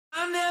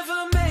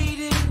never made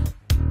it,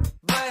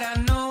 but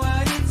I know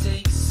what it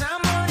takes.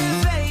 I'm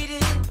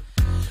motivated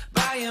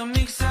by a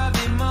mix of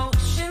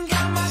emotion.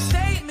 Got my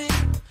statement,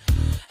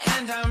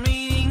 and I'm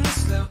reading it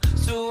slow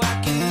so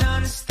I can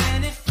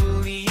understand it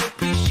fully.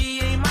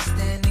 Appreciate my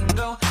standing,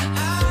 go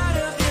out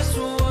of this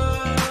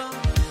world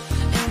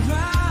and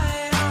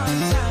right on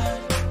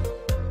time.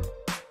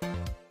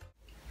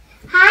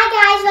 Hi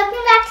guys,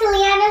 welcome back to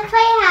Leanna's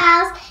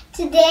Playhouse.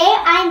 Today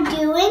I'm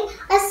doing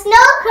a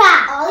snow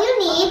craft. All you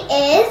need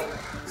is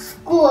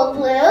school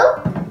glue,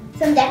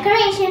 some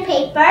decoration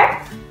paper,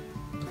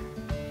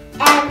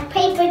 and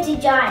paper to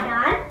draw it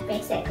on,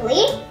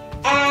 basically,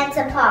 and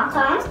some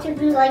pom-poms to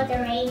do like the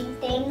rain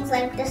things,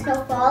 like the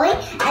snow falling,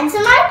 and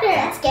some marker.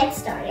 Let's get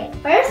started.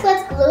 First,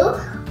 let's glue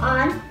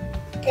on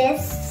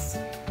this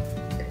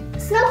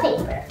snow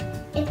paper.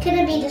 It's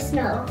gonna be the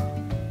snow.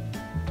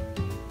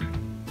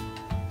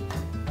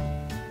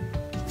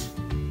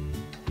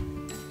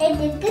 I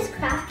did this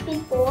craft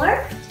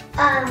before,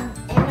 and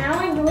now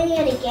I'm doing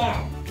it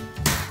again.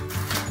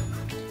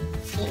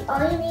 See,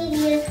 all you need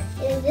is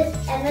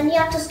this, and then you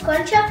have to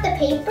scrunch up the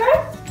paper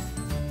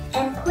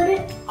and put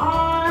it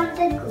on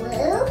the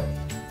glue.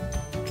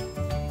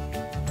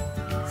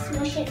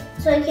 Smush it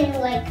so you can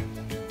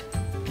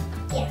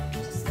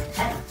just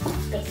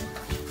basically.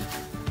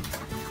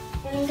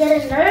 And you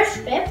get another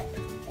strip,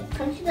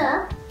 punch it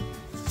up,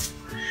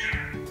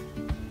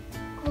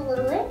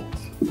 glue it.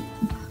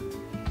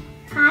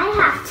 I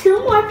have 2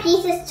 more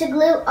pieces to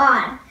glue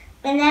on,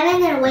 and then I'm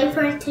going to wait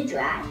for it to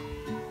dry.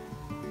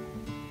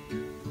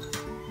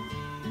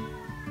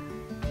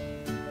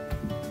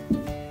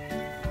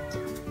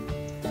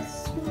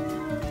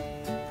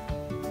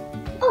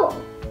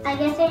 Oh, I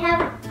guess I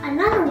have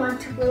another one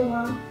to glue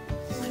on.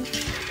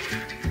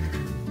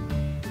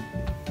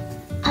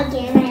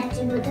 Again, I have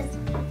to do this.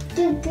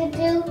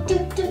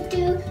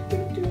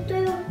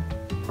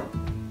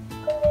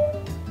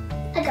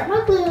 I got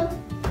my glue.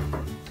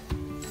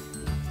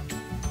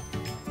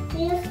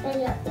 Yes, I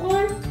got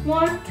 1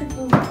 more to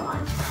glue on.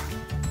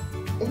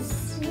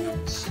 Let's do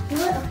it.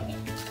 Okay.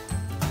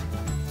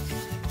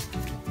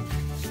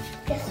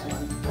 This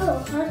one. Oh,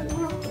 how do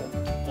you want to?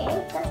 Okay,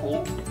 that's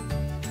weird.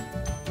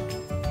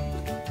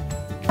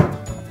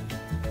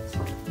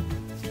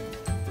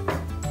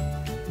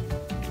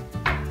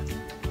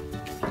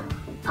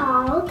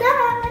 All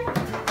done.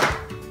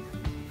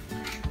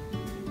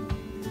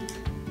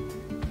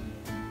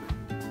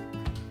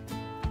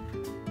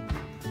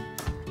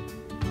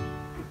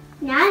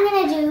 Now I'm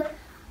going to do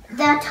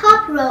the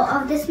top row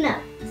of the snow,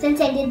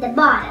 since I did the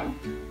bottom.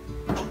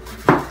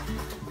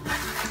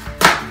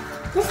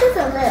 This is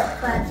a little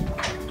fuzzy.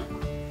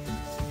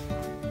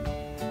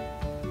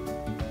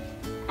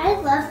 I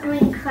love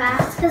doing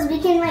crafts because we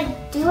can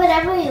do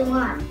whatever we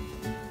want.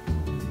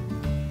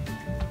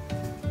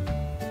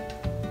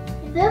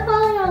 If you're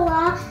following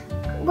along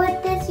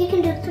with this, you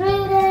can do 3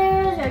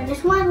 layers, or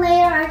just 1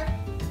 layer, or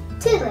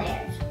 2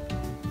 layers.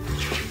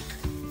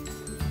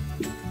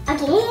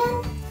 Again.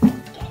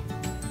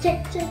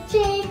 Shake, shake,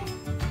 shake.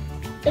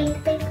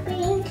 Bink, bink,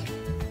 bink.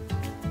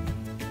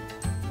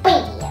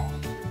 Bam.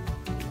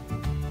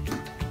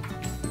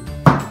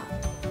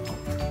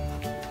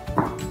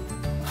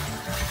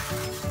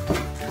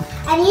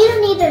 And you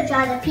don't need to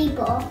draw the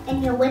people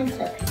in your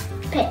winter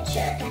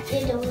picture that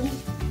you're doing.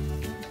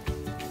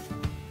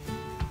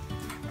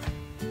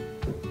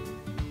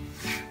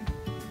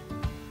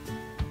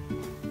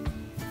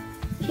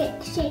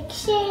 Shake, shake,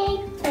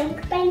 shake.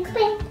 Bink, bink,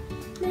 bink.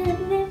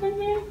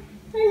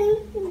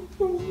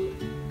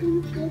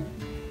 Oops.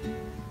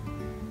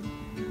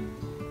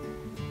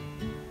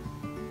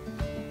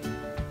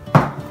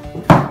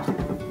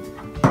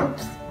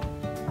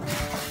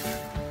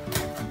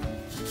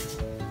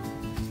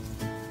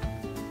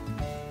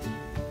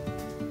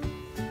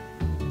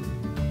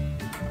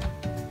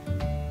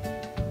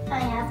 I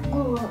have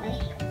glue on my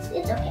hands.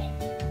 It's okay.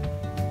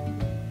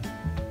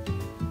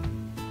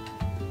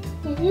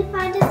 If you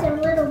find this a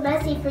little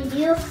messy for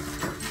you,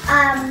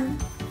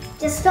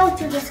 just don't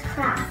do this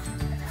craft.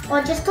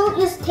 Or just don't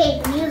use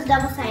tape, use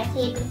double-sided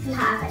tape if you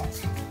have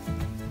it.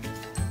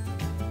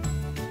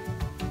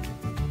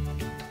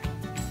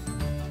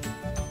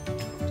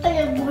 I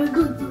have more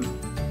glue.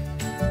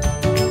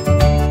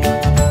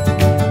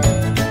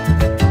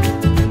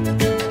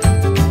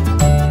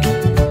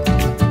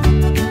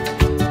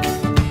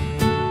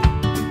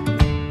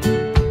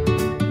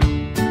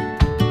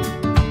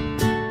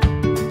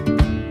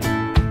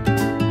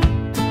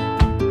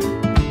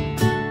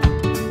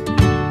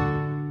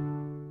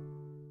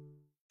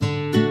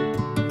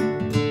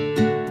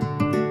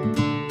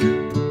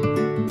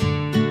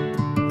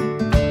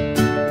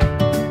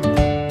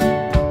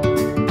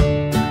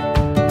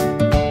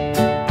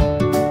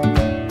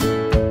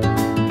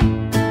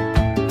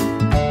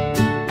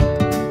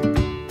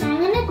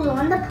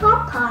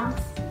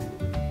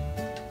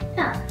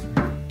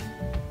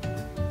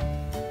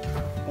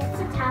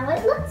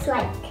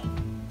 Like.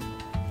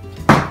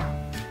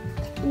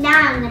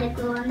 Now I'm going to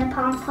glue on the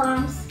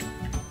pom-poms.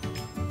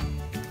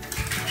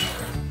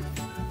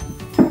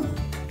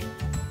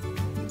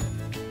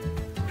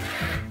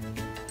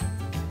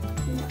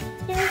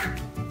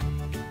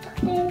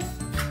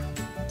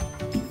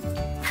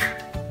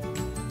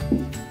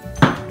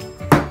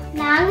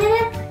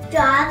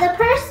 draw the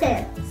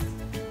persons.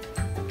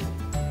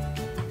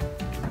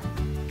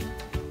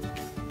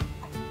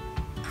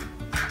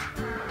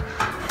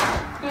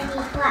 I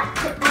need black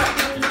to put my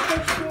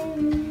persons.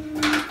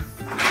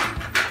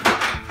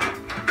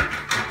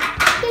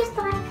 Here's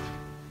black.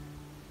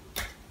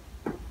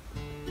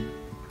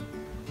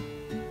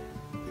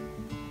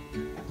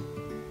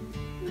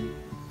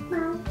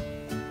 Well,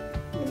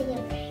 I'm gonna get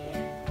over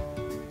here.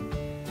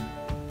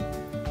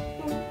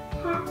 And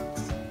hat.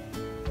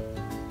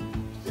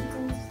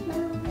 And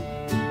snow.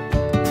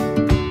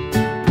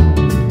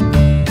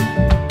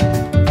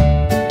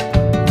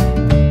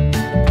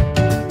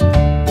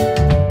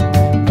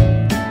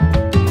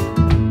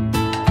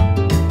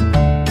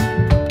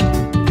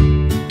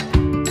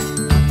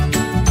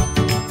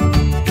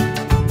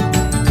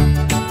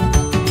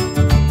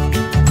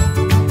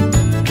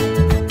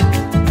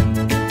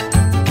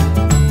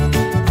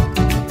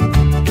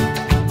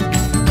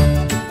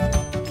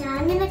 Now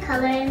I'm gonna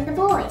color in the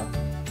boy.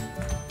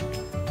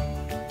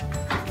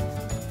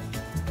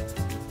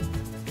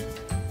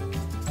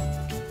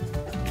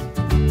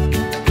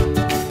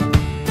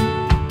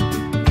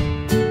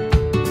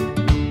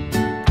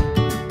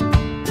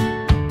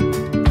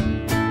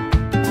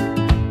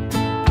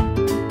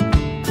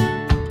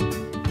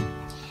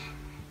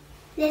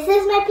 This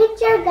is my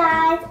picture,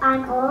 guys.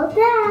 I'm all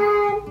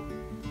done.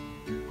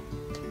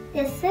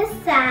 This is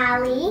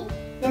Sally.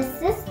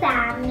 This is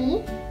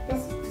Sammy.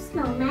 This is the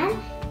snowman.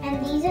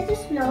 And these are the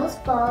snows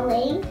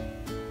falling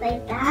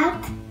like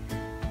that.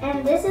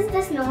 And this is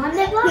the snow on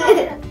the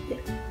ground.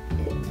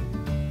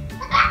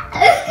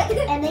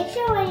 And make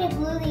sure when you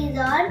glue these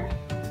on,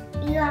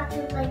 you have to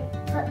put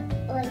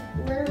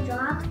little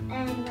drops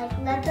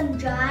and let them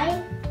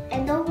dry.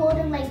 And don't hold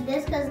them like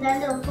this because then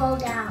they'll fall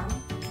down.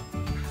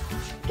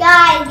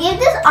 Guys, give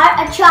this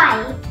art a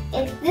try.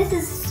 This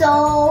is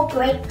so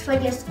great for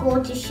your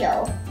school to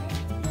show.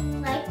 If you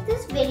like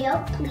this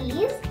video,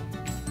 please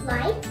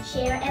like,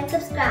 share, and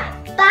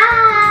subscribe.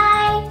 Bye!